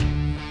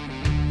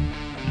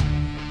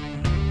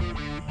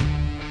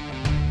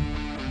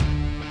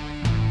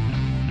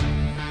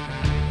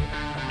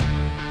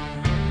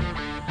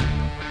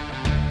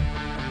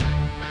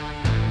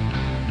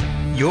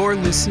You're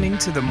listening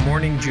to the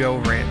Morning Joe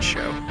Rant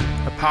Show,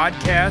 a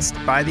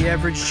podcast by the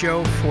average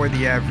Joe for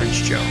the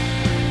average Joe.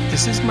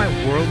 This is my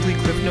worldly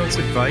Cliff Notes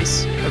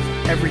advice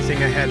of everything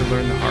I had to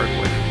learn the hard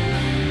way.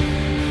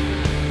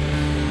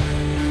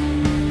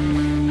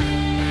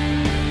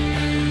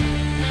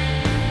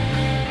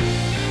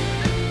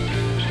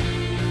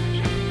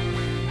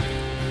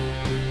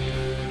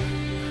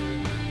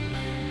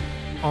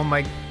 Oh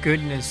my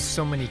goodness,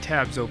 so many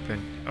tabs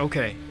open.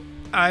 Okay,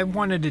 I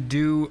wanted to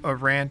do a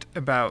rant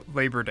about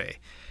Labor Day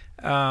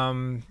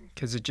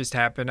because it just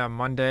happened on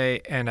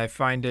Monday, and I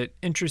find it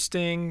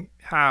interesting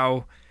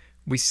how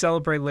we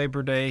celebrate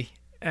Labor Day.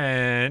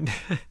 And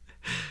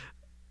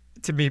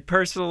to me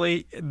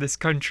personally, in this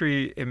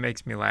country, it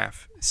makes me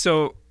laugh.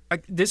 So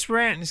this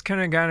rant is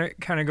kind of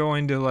go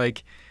into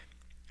like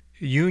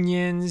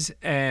unions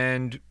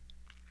and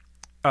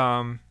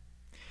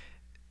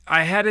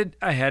I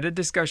had a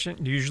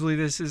discussion. Usually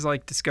this is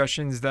like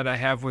discussions that I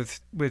have with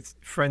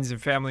friends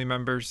and family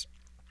members,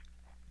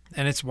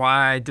 and it's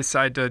why I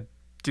decide to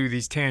do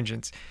these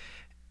tangents.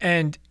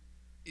 And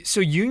so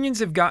unions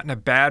have gotten a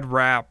bad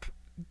rap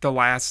the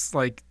last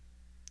like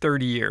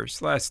 30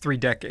 years, last 3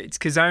 decades.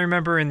 Because I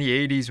remember in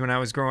the 80s when I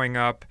was growing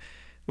up,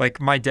 like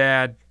my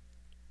dad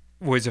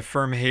was a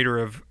firm hater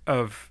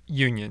of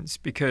unions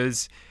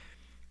because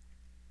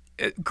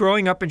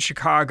growing up in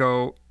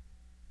Chicago,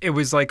 it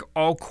was like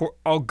all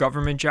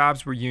government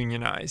jobs were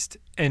unionized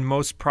and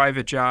most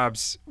private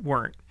jobs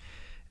weren't.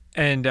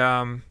 And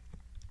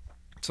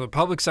so the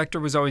public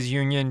sector was always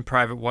union,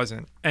 private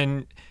wasn't.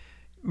 And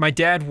my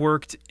dad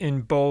worked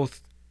in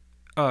both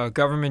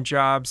government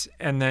jobs,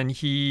 and then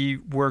he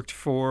worked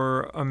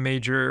for a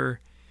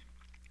major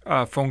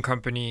phone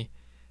company.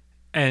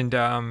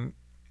 And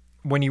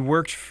when he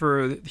worked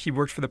for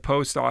the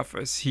post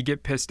office, he'd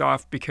get pissed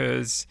off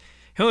because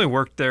he only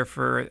worked there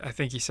for, I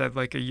think he said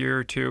like a year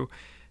or two.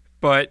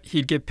 But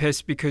he'd get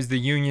pissed because the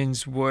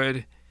unions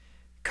would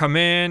come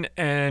in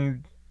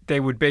and they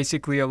would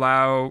basically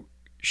allow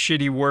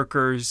shitty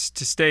workers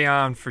to stay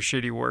on for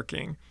shitty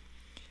working,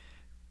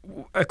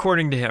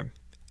 according to him.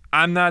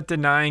 I'm not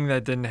denying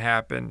that didn't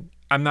happen.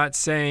 I'm not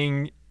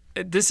saying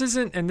this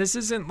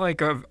isn't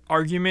like an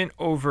argument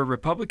over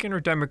Republican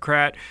or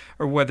Democrat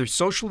or whether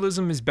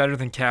socialism is better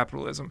than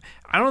capitalism.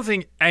 I don't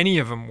think any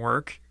of them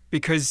work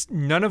because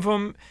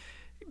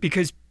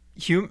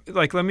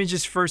let me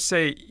just first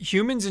say,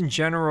 humans in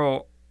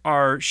general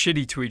are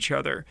shitty to each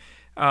other.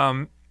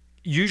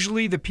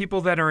 Usually the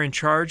people that are in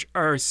charge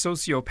are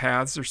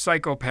sociopaths or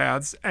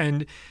psychopaths,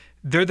 and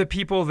they're the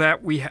people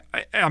that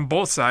on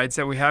both sides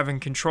that we have in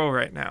control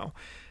right now.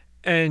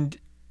 And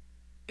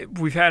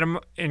we've had them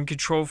in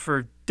control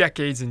for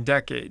decades and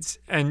decades.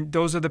 And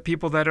those are the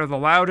people that are the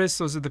loudest.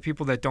 Those are the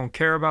people that don't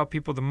care about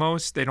people the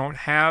most. They don't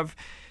have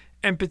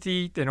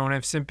empathy. They don't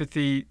have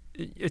sympathy.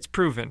 It's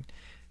proven.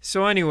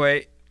 So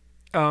anyway,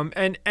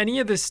 and any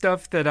of the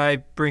stuff that I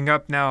bring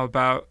up now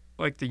about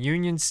like the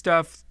union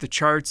stuff, the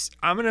charts,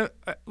 I'm going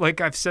to,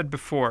 like I've said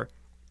before,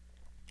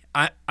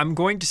 I'm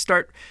going to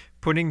start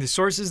putting the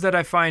sources that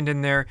I find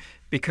in there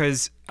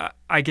because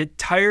I get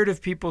tired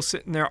of people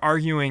sitting there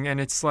arguing, and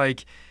it's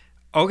like,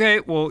 okay,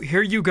 well,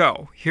 here you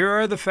go. Here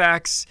are the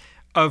facts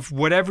of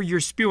whatever you're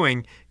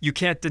spewing. You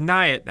can't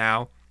deny it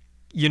now.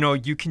 You know,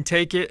 you can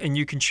take it and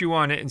you can chew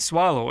on it and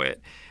swallow it.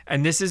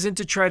 And this isn't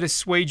to try to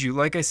sway you.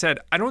 Like I said,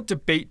 I don't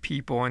debate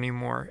people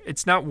anymore.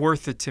 It's not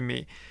worth it to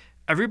me.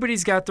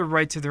 Everybody's got the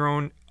right to their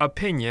own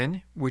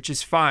opinion, which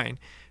is fine.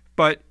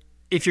 But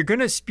if you're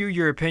going to spew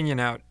your opinion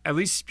out, at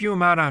least spew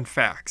them out on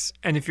facts.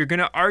 And if you're going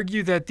to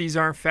argue that these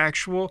aren't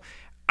factual,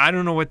 I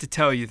don't know what to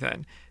tell you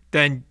then.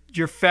 Then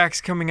your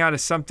facts coming out of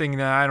something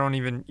that I don't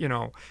even,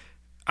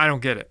 I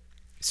don't get it.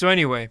 So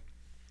anyway,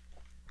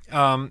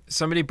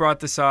 somebody brought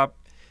this up.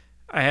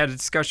 I had a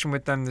discussion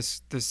with them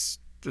this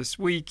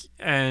week,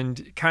 and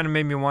it kind of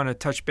made me want to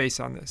touch base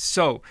on this.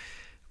 So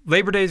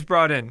Labor Day is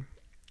brought in,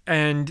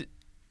 and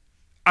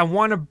I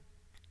don't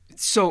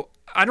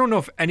know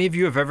if any of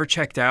you have ever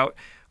checked out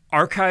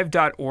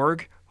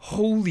archive.org.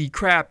 Holy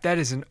crap, that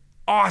is an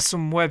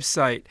awesome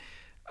website.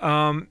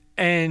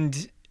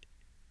 And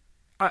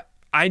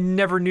I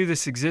never knew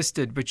this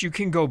existed, but you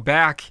can go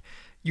back.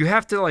 You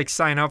have to like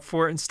sign up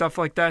for it and stuff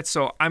like that.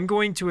 So I'm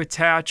going to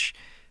attach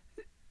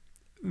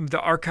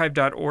the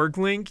archive.org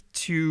link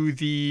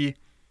to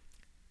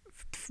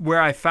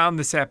where I found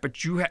this at, but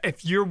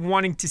if you're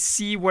wanting to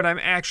see what I'm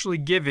actually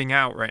giving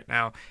out right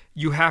now,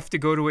 you have to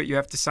go to it. You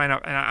have to sign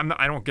up, and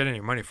I don't get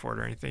any money for it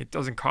or anything. It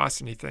doesn't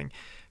cost anything.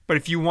 But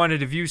if you wanted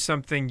to view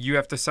something, you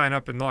have to sign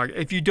up and log.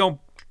 If you don't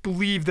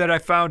believe that I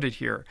found it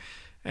here,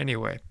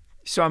 anyway.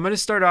 So I'm going to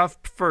start off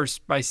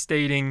first by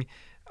stating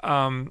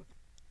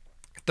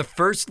the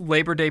first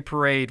Labor Day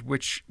parade,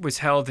 which was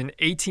held in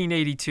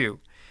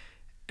 1882.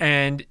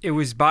 And it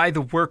was by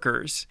the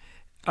workers.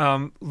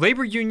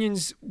 Labor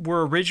unions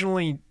were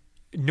originally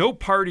no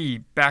party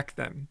back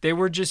then. They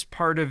were just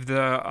part of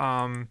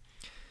the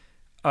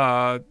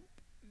it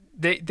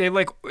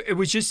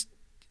was just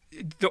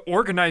the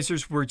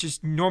organizers were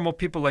just normal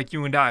people like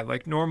you and I,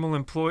 like normal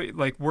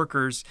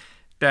workers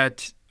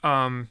that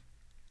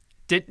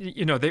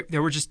did, they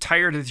were just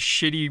tired of the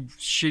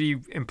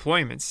shitty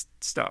employment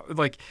stuff,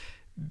 like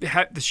the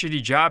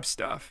shitty job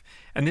stuff.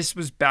 And this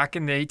was back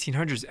in the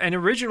 1800s. And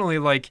originally,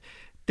 like,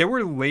 there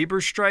were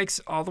labor strikes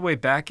all the way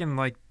back in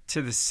like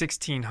to the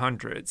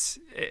 1600s,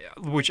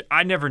 which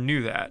I never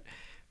knew that.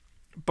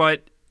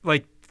 But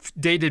like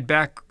dated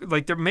back,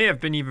 like there may have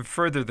been even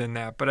further than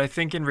that. But I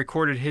think in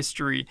recorded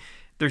history,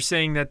 they're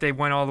saying that they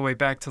went all the way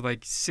back to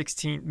like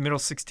middle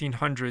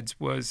 1600s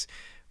was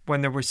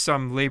when there were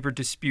some labor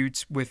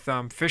disputes with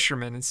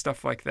fishermen and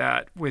stuff like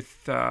that.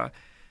 With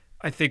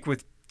I think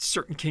with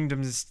certain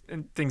kingdoms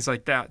and things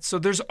like that. So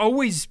there's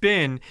always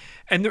been,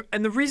 and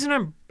the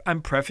reason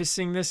I'm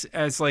prefacing this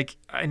as like,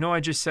 I know I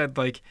just said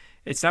like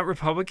it's not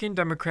Republican,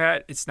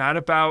 Democrat, it's not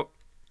about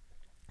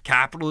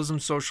capitalism,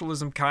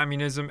 socialism,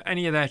 communism,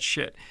 any of that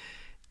shit.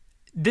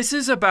 This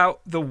is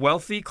about the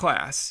wealthy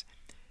class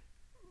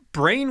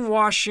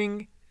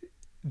brainwashing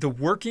the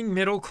working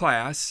middle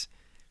class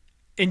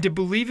into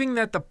believing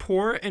that the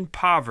poor and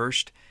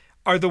impoverished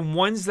are the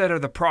ones that are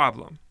the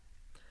problem.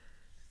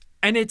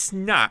 And it's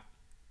not.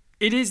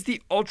 It is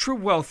the ultra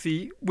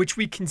wealthy, which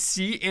we can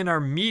see in our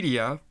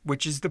media,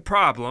 which is the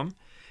problem,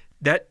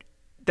 that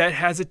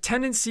has a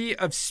tendency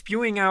of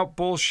spewing out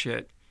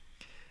bullshit.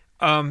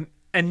 And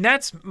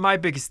that's my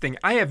biggest thing.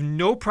 I have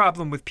no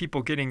problem with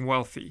people getting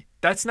wealthy.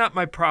 That's not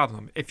my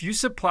problem. If you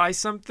supply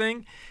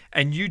something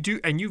and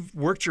you've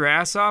worked your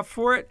ass off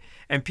for it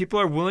and people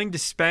are willing to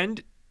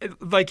spend,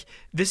 like,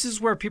 this is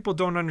where people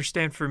don't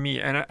understand for me.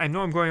 And I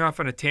know I'm going off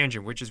on a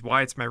tangent, which is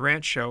why it's my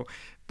rant show,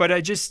 but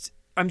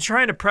I'm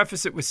trying to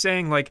preface it with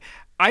saying, like,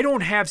 I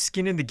don't have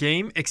skin in the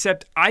game,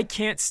 except I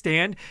can't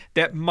stand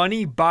that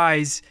money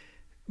buys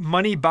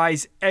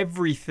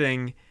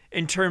everything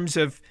in terms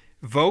of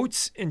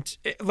votes and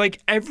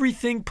like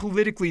everything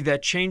politically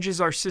that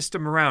changes our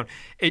system around.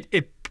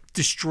 It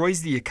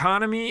destroys the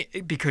economy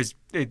because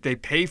they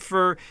pay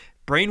for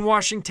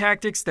brainwashing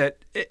tactics.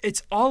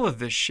 It's all of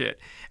this shit.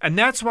 And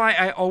that's why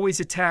I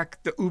always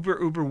attack the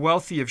uber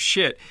wealthy of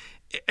shit.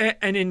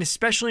 And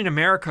especially in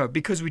America,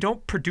 because we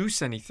don't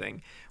produce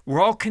anything.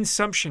 We're all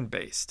consumption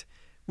based.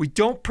 We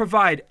don't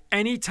provide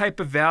any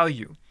type of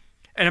value.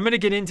 And I'm going to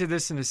get into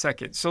this in a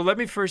second. So let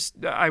me first,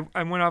 I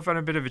went off on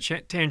a bit of a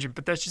tangent,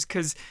 but that's just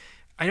because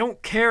I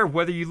don't care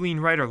whether you lean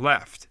right or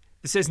left.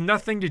 This has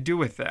nothing to do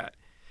with that.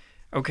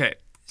 Okay,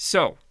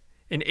 so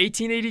in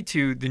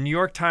 1882, the New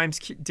York Times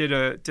did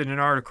an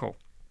article,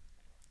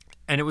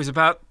 and it was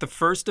about the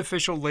first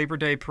official Labor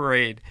Day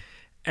parade.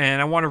 And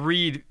I want to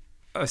read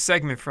a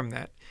segment from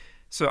that.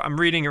 So I'm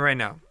reading it right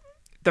now.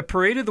 The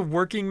parade of the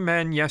working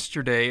men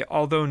yesterday,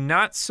 although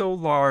not so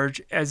large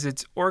as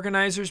its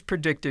organizers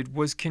predicted,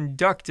 was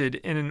conducted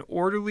in an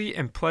orderly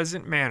and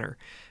pleasant manner.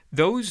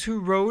 Those who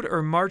rode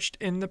or marched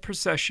in the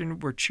procession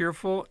were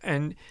cheerful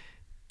and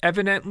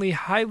evidently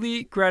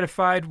highly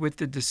gratified with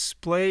the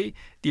display.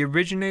 The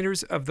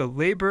originators of the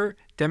labor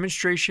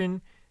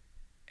demonstration,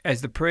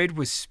 as the parade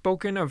was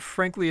spoken of,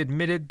 frankly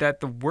admitted that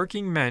the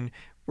working men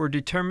were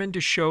determined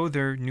to show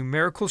their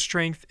numerical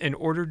strength in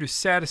order to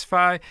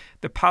satisfy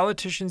the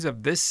politicians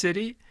of this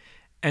city,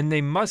 and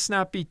they must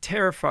not be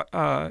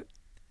trifled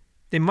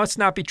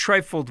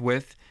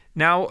with.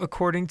 Now,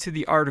 according to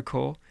the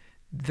article,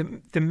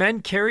 the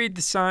men carried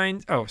the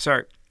signs. Oh,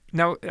 sorry.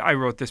 Now I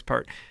wrote this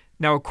part.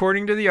 Now,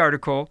 according to the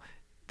article,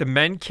 the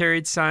men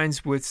carried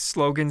signs with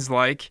slogans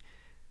like,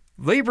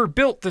 "Labor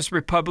built this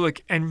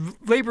republic, and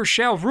labor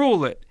shall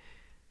rule it.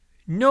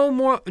 No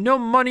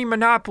money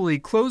monopoly.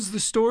 Close the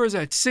stores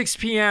at 6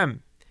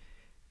 p.m.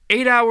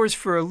 8 hours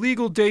for a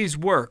legal day's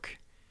work.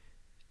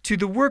 To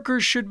the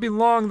workers should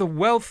belong the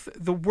wealth.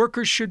 The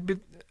workers should be.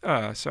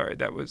 To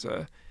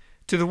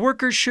the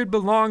workers should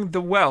belong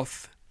the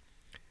wealth.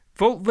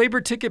 Vote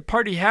Labor Ticket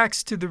Party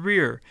hacks to the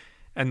rear."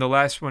 And the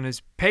last one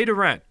is pay to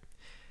rent.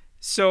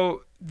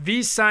 So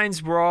these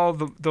signs were all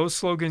those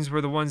slogans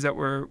were the ones that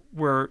were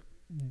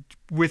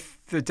with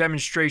the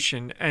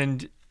demonstration,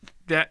 and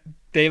that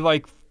they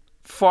like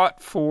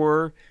fought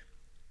for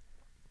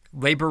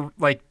labor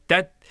like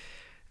that.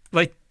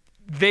 Like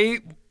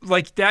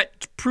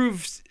that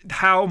proves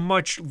how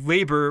much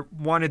labor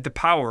wanted the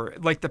power.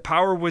 Like the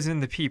power was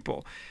in the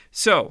people.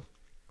 So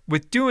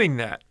with doing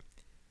that,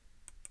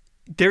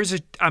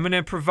 there's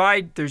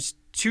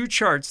two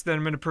charts that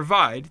I'm going to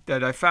provide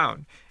that I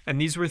found.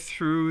 And these were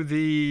through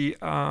the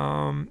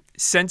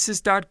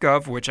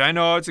census.gov, which I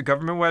know it's a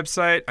government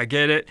website. I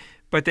get it.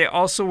 But they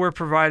also were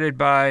provided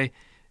by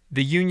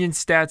the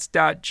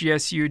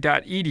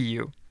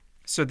unionstats.gsu.edu.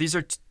 So these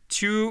are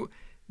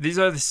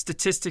the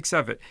statistics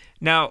of it.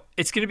 Now,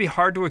 it's going to be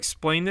hard to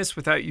explain this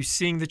without you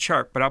seeing the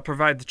chart, but I'll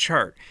provide the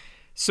chart.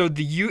 So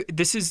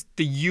this is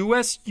the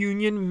U.S.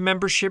 union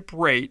membership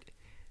rate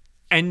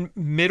and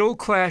middle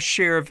class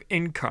share of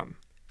income.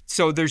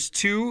 So there's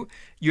two.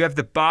 You have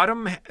the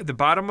bottom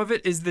of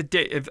it is the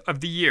day of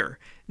the year.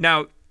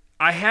 Now,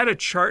 I had a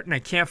chart and I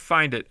can't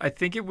find it. I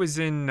think it was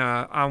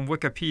on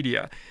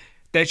Wikipedia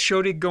that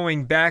showed it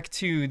going back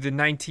to the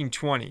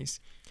 1920s.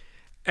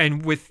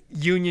 and with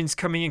unions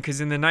coming in, because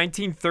in the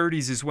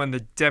 1930s is when the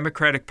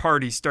Democratic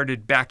Party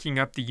started backing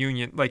up the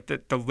union, like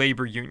the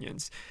labor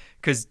unions.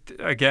 Because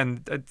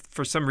again,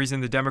 for some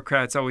reason, the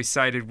Democrats always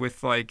sided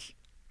with like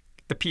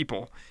the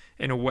people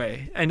in a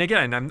way. And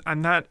again,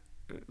 I'm not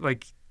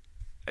like,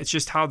 it's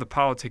just how the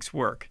politics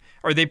work,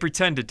 or they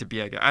pretended to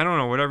be. I don't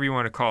know, whatever you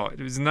want to call it.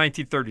 It was the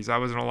 1930s. I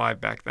wasn't alive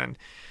back then.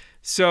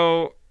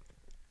 So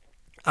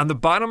on the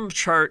bottom of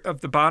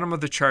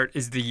the chart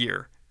is the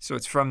year. So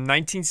it's from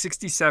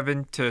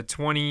 1967 to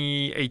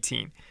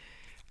 2018.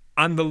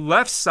 On the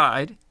left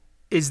side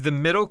is the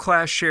middle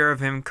class share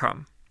of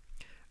income.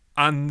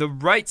 On the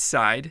right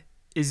side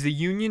is the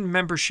union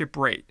membership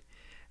rate.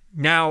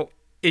 Now,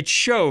 it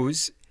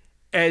shows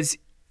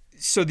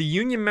so the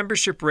union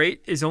membership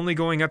rate is only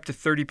going up to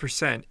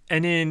 30%.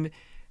 And in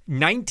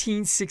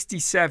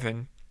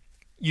 1967,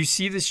 you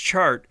see this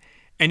chart,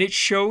 and it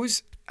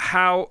shows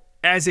how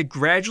as it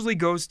gradually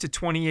goes to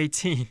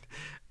 2018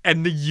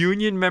 and the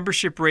union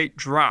membership rate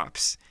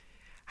drops,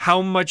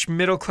 how much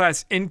middle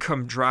class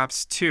income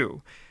drops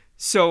too.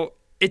 So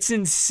it's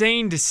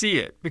insane to see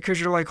it,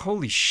 because you're like,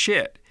 holy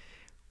shit.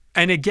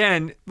 And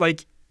again,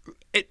 like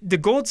the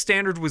gold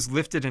standard was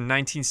lifted in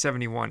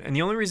 1971. And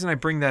the only reason I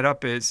bring that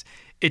up is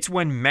it's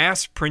when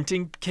mass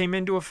printing came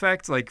into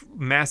effect, like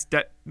mass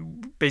debt,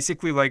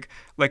 basically like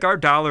our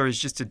dollar is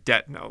just a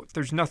debt note.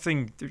 There's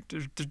nothing,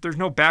 there's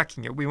no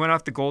backing it. We went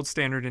off the gold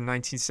standard in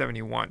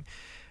 1971.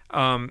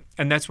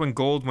 And that's when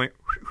gold went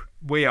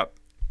way up.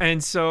 And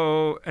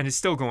it's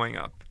still going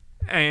up.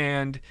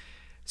 And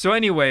so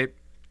anyway,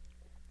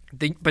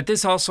 but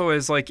this also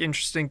is like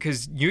interesting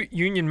because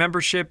union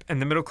membership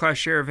and the middle class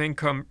share of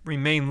income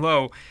remain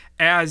low.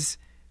 As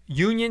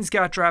unions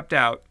got dropped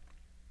out,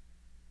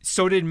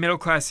 so did middle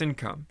class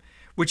income,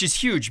 which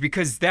is huge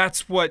because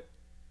that's what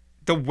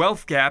the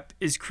wealth gap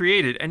is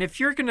created. And if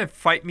you're going to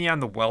fight me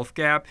on the wealth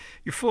gap,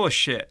 you're full of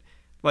shit.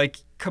 Like,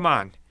 come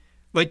on.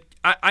 Like,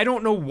 I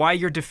don't know why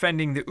you're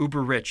defending the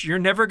uber rich. You're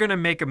never going to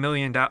make $1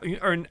 million,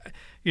 or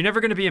you're never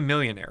going to be a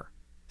millionaire.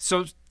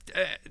 So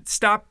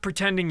stop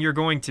pretending you're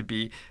going to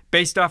be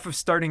based off of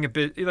starting a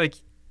bit. Like,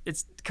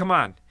 come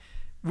on.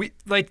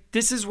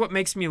 This is what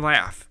makes me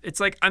laugh. It's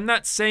like, I'm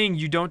not saying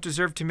you don't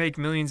deserve to make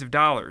millions of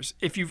dollars.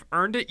 If you've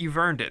earned it, you've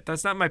earned it.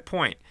 That's not my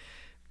point.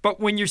 But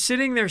when you're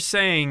sitting there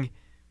saying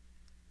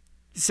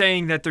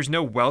that there's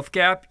no wealth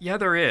gap, yeah,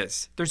 there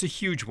is. There's a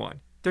huge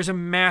one. There's a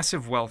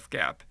massive wealth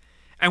gap.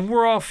 And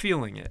we're all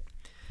feeling it.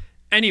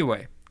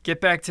 Anyway,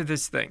 get back to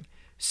this thing.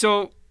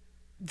 So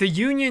the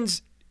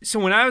unions, so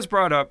when I was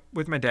brought up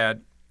with my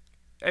dad,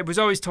 I was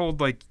always told,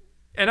 like,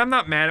 and I'm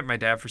not mad at my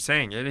dad for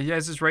saying it. He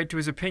has his right to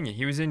his opinion.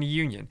 He was in a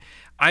union.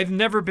 I've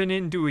never been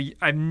in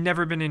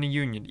a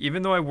union.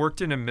 Even though I worked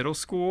in a middle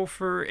school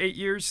for 8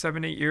 years,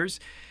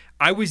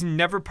 I was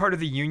never part of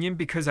the union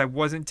because I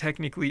wasn't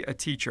technically a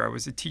teacher. I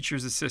was a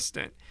teacher's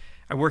assistant.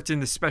 I worked in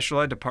the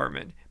special ed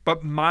department.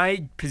 But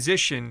my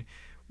position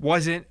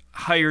wasn't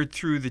hired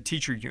through the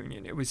teacher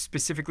union. It was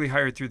specifically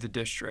hired through the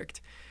district.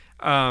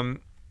 So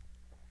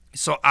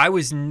I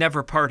was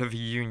never part of a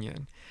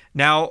union.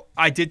 Now,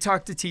 I did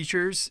talk to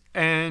teachers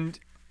and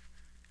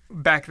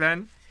back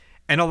then,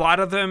 and a lot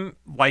of them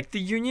liked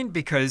the union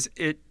because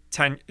it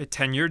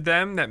tenured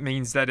them. That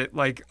means that it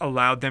like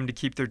allowed them to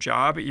keep their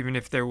job even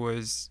if there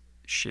was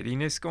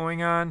shittiness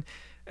going on,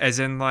 as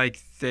in like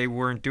they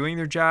weren't doing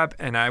their job.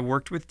 And I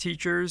worked with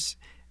teachers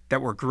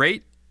that were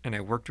great, and I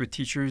worked with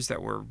teachers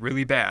that were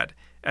really bad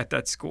at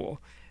that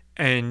school.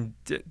 And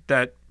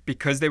that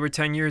because they were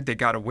tenured, they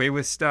got away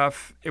with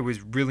stuff. It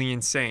was really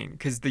insane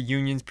because the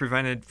unions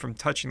prevented from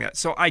touching that.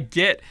 So I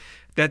get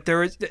that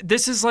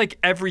this is like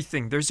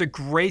everything. There's a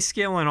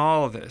grayscale in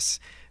all of this.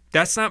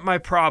 That's not my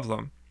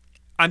problem.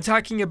 I'm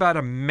talking about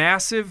a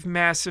massive,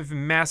 massive,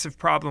 massive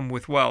problem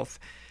with wealth.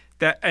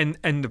 And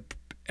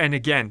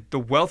again, the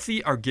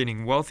wealthy are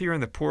getting wealthier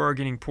and the poor are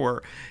getting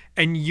poorer.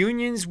 And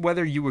unions,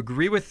 whether you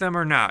agree with them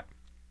or not,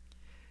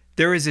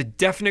 there is a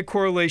definite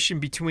correlation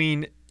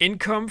between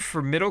income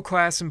for middle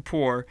class and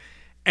poor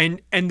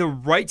and the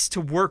rights to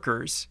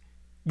workers,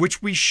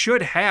 which we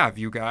should have,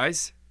 you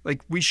guys.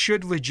 Like, we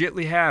should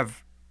legitly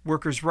have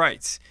workers'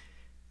 rights.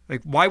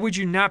 Like, why would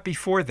you not be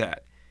for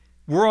that?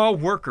 We're all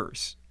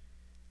workers.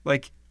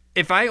 Like,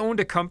 if I owned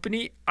a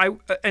company,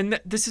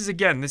 this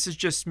is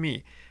just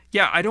me.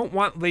 Yeah, I don't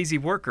want lazy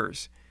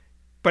workers.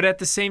 But at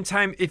the same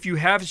time, if you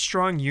have a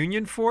strong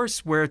union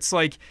force where it's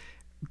like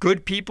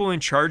good people in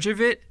charge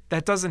of it,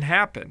 that doesn't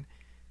happen.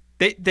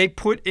 They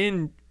put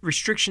in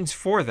restrictions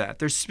for that.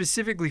 They're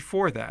specifically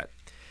for that.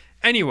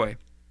 Anyway,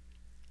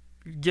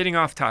 getting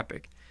off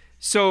topic.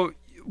 So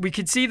we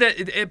could see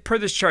that per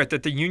this chart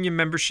that the union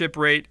membership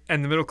rate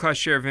and the middle class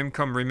share of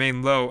income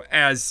remain low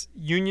as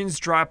unions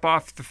drop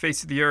off the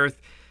face of the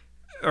earth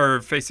or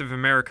face of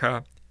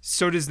America.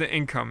 So does the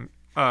income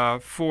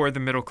for the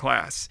middle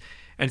class.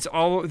 And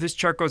this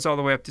chart goes all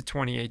the way up to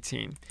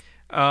 2018.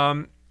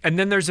 And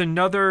then there's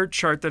another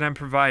chart that I'm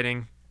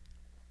providing,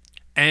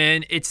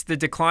 and it's the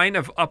decline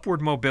of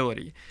upward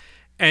mobility.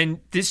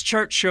 And this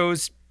chart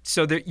shows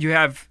so that you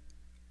have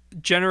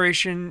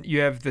generation,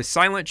 you have the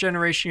silent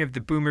generation, you have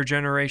the boomer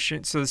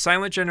generation. So the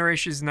silent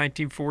generation is the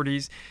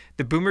 1940s.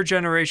 The boomer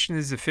generation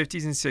is the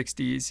 50s and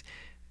 60s.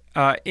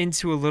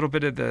 Into a little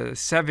bit of the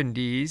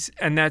 70s,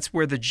 and that's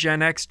where the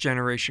Gen X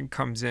generation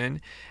comes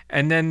in,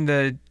 and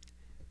then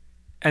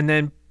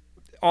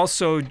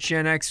also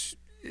Gen X,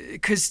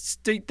 because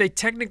they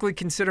technically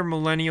consider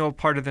millennial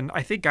part of the.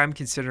 I think I'm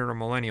considered a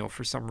millennial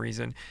for some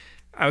reason.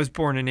 I was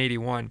born in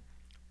 '81,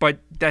 but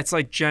that's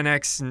like Gen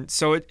X, and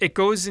so it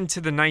goes into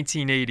the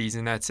 1980s,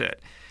 and that's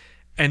it.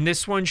 And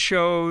this one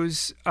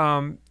shows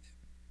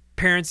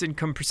parents'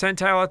 income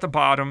percentile at the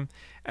bottom,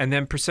 and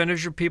then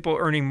percentage of people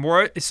earning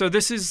more. So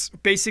this is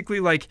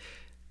basically like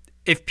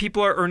if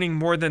people are earning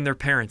more than their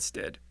parents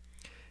did.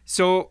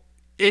 So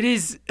it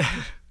is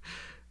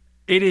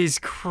it is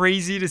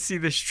crazy to see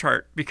this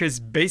chart, because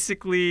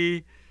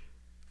basically,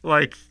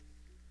 like,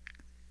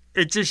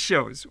 it just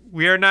shows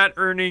we are not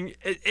earning.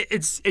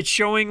 It's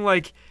showing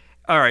like,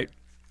 all right,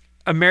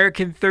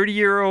 American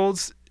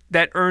 30-year-olds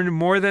that earned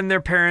more than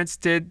their parents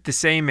did the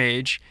same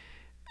age,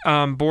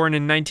 born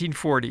in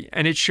 1940,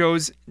 and it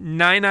shows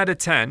 9 out of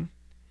 10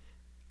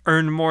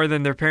 earn more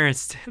than their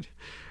parents did.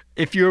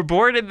 If you were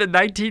born in the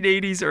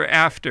 1980s or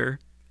after,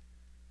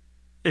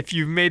 if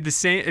you're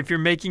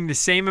making the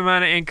same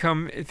amount of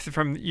income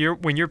from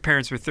when your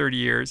parents were 30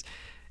 years,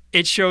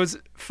 it shows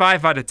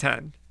 5 out of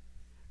 10.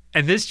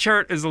 And this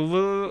chart is a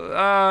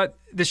little,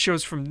 this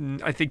shows from,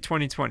 I think,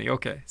 2020.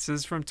 Okay, so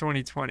this is from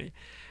 2020.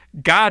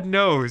 God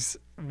knows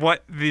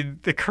what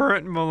the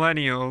current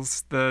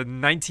millennials, the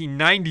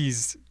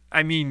 1990s,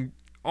 I mean,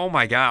 oh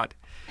my God.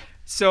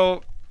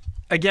 So,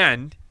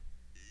 again,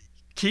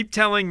 keep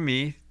telling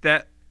me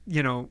that,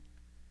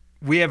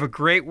 we have a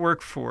great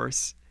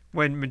workforce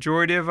when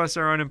majority of us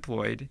are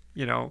unemployed,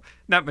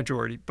 not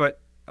majority, but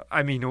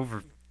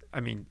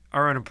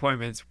our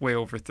unemployment is way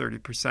over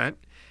 30%,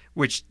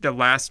 which the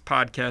last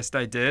podcast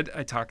I did,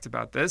 I talked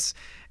about this.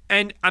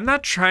 And I'm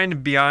not trying to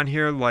be on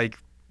here like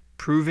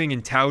proving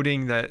and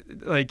touting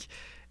that, like,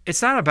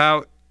 it's not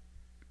about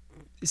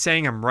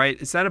saying I'm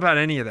right. It's not about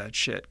any of that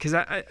shit. Because,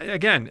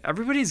 again,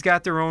 everybody's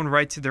got their own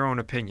right to their own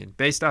opinion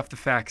based off the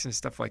facts and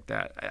stuff like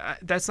that.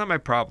 That's not my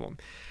problem.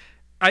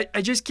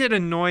 I just get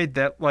annoyed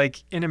that,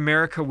 like, in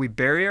America, we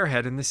bury our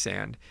head in the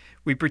sand.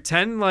 We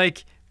pretend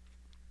like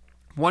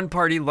one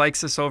party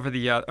likes us over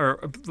the other,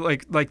 or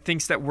like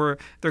thinks that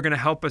they're going to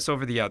help us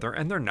over the other,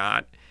 and they're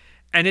not.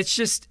 And it's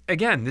just,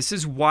 again, this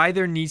is why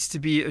there needs to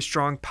be a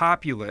strong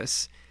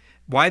populace,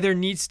 why there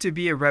needs to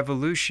be a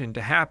revolution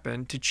to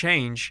happen, to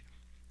change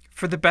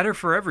for the better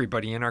for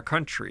everybody in our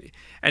country.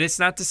 And it's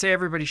not to say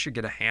everybody should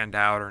get a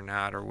handout or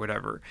not or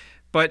whatever,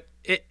 but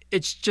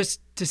it's just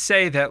to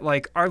say that,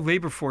 like, our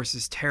labor force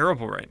is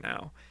terrible right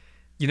now.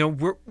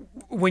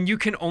 When you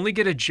can only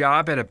get a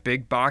job at a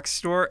big box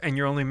store and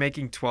you're only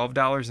making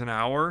 $12 an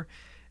hour,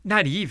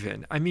 not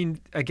even. I mean,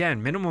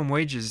 again, minimum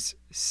wage is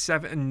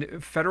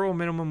federal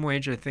minimum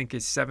wage, I think,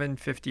 is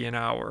 $7.50 an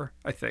hour,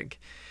 I think.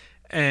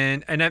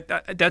 And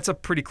that's a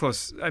pretty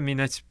close, I mean,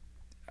 that's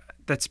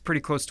pretty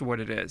close to what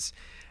it is.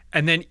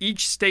 And then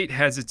each state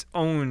has its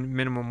own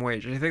minimum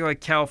wage. I think,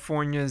 like,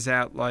 California's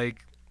at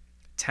like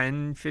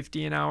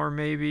 $10.50 an hour,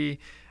 maybe.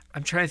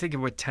 I'm trying to think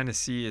of what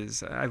Tennessee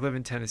is. I live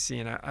in Tennessee,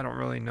 and I don't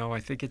really know. I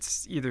think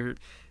it's either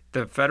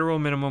the federal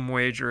minimum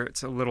wage or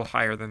it's a little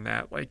higher than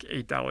that, like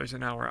 $8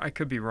 an hour. I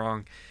could be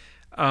wrong.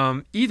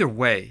 Either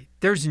way,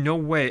 there's no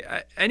way.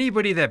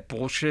 Anybody that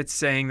bullshits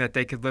saying that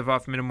they could live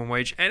off minimum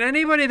wage, and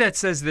anybody that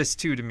says this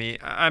too to me,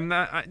 I'm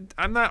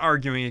not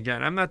arguing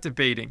again. I'm not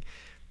debating.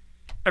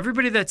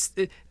 Everybody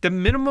the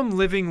minimum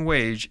living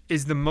wage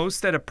is the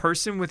most that a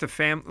person with a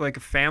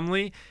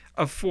family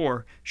of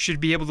 4 should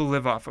be able to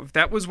live off of.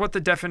 That was what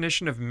the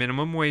definition of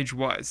minimum wage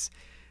was.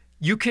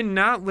 You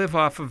cannot live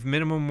off of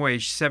minimum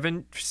wage,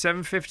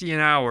 $7.50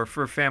 an hour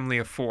for a family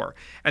of 4.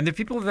 And the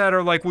people that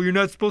are like, well, you're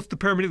not supposed to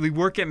permanently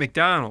work at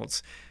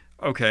McDonald's.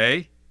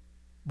 Okay.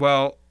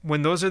 Well,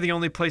 when those are the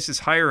only places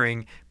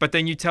hiring, but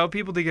then you tell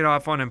people to get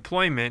off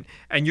unemployment,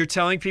 and you're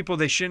telling people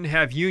they shouldn't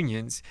have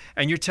unions,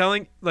 and you're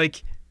telling,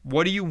 like,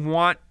 what do you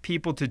want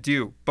people to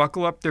do?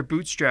 Buckle up their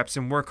bootstraps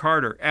and work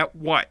harder. At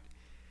what?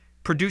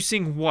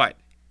 Producing what?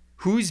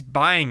 Who's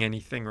buying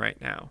anything right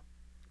now?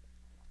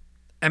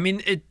 I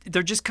mean,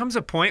 there just comes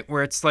a point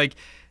where it's like,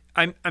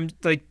 I'm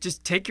like,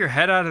 just take your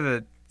head out of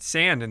the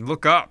sand and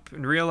look up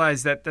and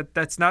realize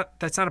that's not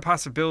a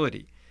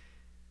possibility.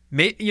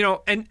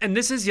 And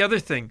this is the other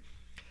thing.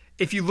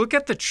 If you look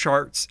at the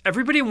charts,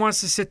 everybody wants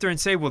to sit there and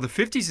say, well, the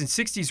 50s and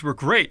 60s were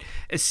great,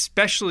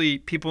 especially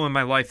people in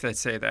my life that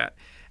say that.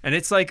 And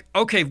it's like,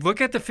 okay,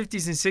 look at the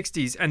 50s and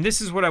 60s, and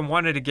this is what I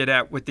wanted to get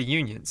at with the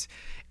unions.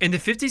 In the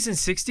 50s and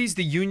 60s,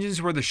 the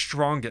unions were the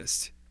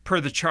strongest, per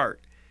the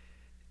chart.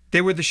 They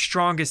were the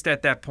strongest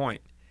at that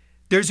point.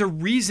 There's a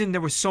reason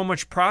there was so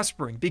much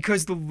prospering,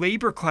 because the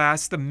labor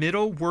class, the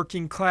middle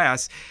working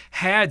class,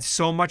 had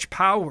so much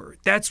power.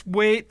 That's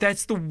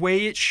the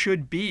way it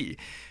should be.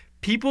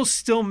 People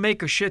still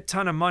make a shit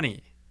ton of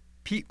money.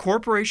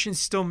 Corporations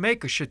still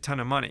make a shit ton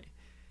of money.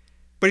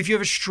 But if you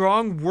have a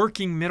strong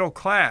working middle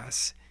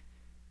class,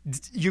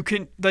 You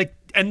can like,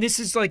 and this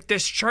is like,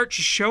 this chart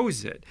just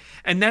shows it.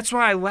 And that's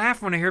why I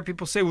laugh when I hear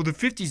people say, well, the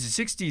 50s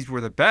and 60s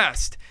were the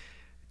best.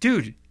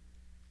 Dude,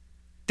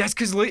 that's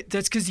because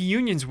the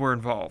unions were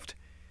involved.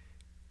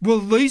 Well,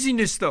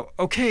 laziness though.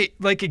 Okay,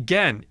 like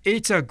again,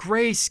 it's a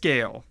gray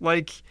scale.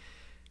 Like,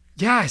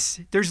 yes,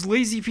 there's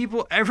lazy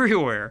people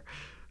everywhere.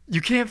 You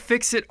can't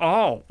fix it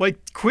all.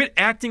 Like, quit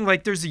acting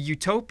like there's a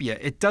utopia.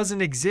 It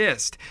doesn't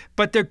exist.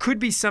 But there could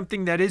be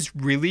something that is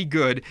really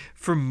good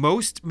for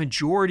most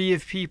majority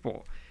of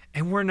people.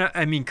 And we're not,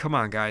 I mean, come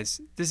on,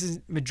 guys.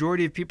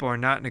 Majority of people are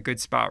not in a good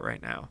spot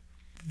right now.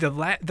 The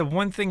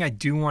one thing I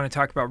do want to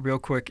talk about real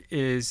quick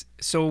is,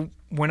 so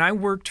when I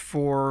worked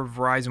for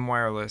Verizon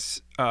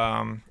Wireless,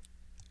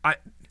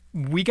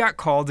 we got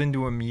called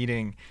into a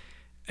meeting,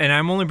 and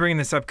I'm only bringing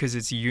this up because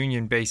it's a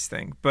union-based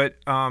thing, but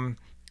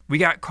we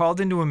got called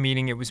into a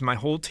meeting. It was my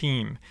whole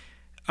team,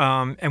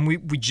 and we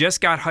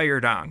just got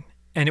hired on,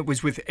 and it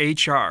was with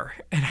HR,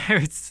 and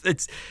I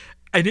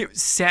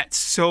sat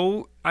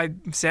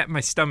in my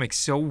stomach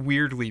so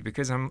weirdly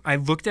because I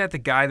looked at the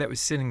guy that was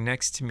sitting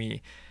next to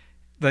me,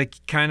 like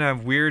kind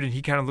of weird, and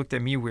he kind of looked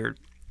at me weird.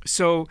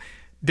 So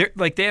they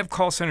have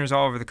call centers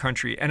all over the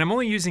country, and I'm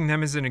only using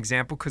them as an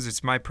example because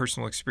it's my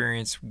personal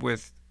experience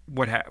with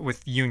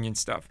with union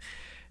stuff.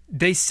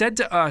 They said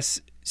to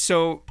us,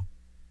 so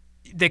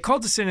they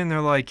called us in and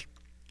they're like,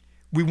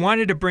 we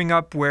wanted to bring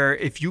up where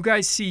if you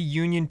guys see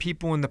union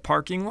people in the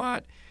parking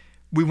lot,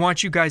 we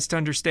want you guys to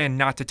understand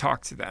not to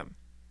talk to them.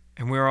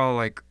 And we were all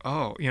like,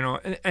 oh,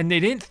 and they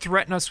didn't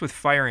threaten us with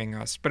firing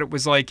us, but it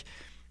was like,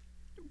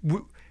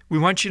 we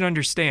want you to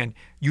understand,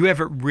 you have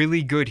it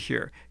really good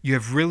here. You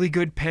have really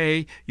good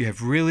pay. You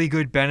have really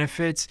good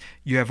benefits.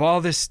 You have all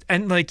this.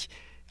 And like,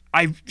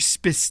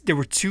 there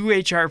were 2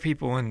 HR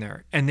people in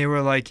there, and they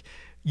were like,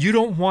 you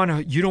don't want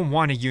a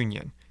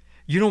union.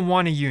 You don't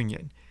want a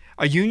union.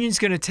 A union's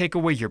going to take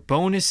away your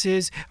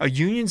bonuses. A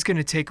union's going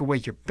to take away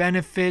your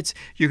benefits.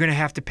 You're going to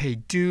have to pay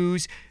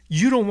dues.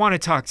 You don't want to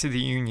talk to the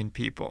union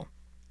people.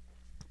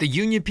 The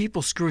union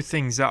people screw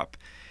things up.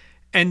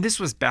 And this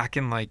was back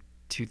in like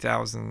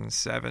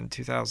 2007,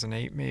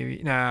 2008,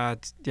 maybe. It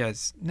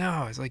was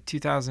like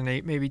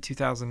 2008, maybe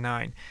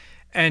 2009.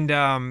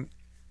 And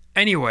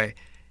anyway,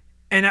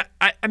 and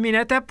I mean,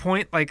 at that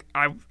point, like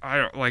I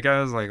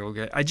was like,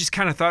 okay, I just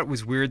kind of thought it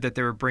was weird that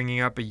they were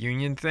bringing up a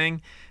union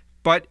thing,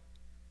 but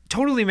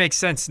totally makes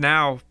sense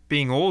now,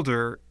 being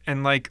older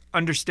and like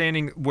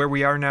understanding where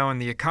we are now in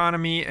the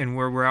economy and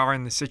where we are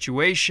in the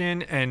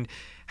situation and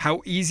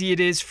how easy it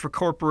is for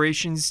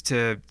corporations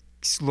to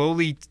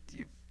slowly,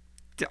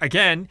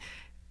 again,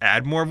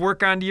 add more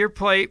work onto your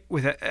plate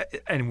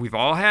and we've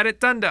all had it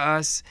done to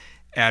us.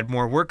 Add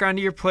more work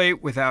onto your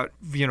plate without,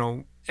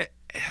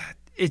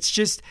 it's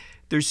just,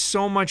 there's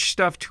so much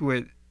stuff to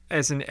it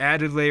as an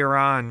added layer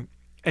on,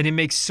 and it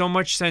makes so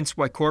much sense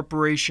why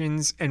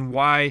corporations and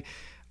why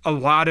a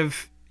lot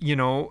of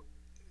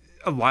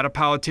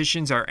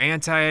politicians are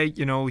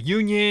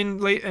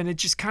anti-union, and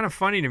it's just kind of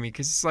funny to me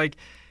because it's like,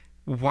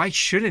 why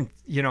shouldn't,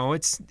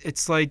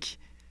 it's like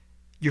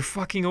you're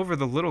fucking over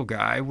the little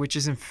guy, which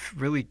isn't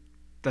really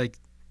like,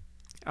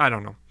 I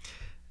don't know.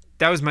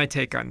 That was my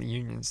take on the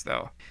unions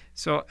though.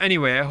 So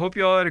anyway, I hope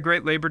you all had a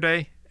great Labor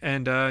Day,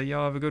 and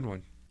y'all have a good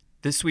one.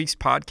 This week's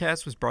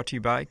podcast was brought to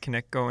you by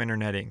ConnectGo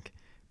Internet Inc.,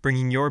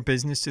 bringing your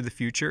business to the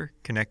future,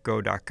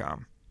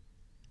 connectgo.com.